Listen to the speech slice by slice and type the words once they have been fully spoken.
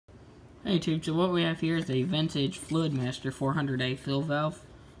Hey YouTube, so what we have here is a vintage Fluidmaster 400A fill valve.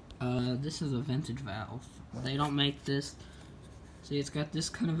 This is a vintage valve. They don't make this. See, it's got this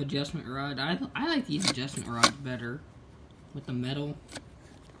kind of adjustment rod. I like these adjustment rods better with the metal.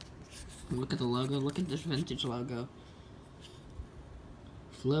 Look at the logo. Look at this vintage logo.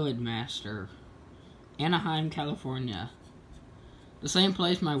 Fluidmaster, Anaheim, California. The same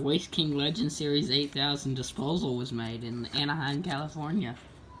place my Waste King Legend Series 8000 disposal was made, in Anaheim, California.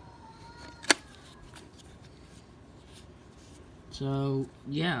 So,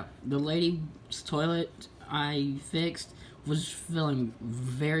 yeah, the lady's toilet I fixed was filling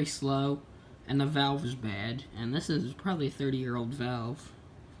very slow, and the valve was bad. And this is probably a 30-year-old valve.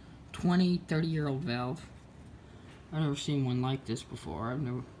 30-year-old valve. I've never seen one like this before.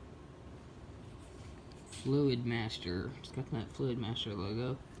 Fluidmaster. It's got that Fluidmaster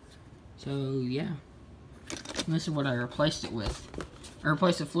logo. So, yeah. And this is what I replaced it with. I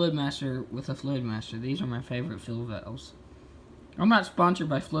replaced the Fluidmaster with a Fluidmaster. These are my favorite fill valves. I'm not sponsored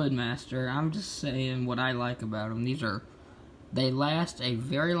by Fluidmaster. I'm just saying what I like about them. They last a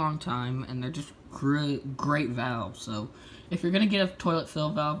very long time, and they're just great valves. So, if you're going to get a toilet fill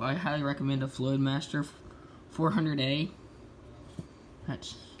valve, I highly recommend a Fluidmaster 400A.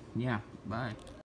 Yeah, bye.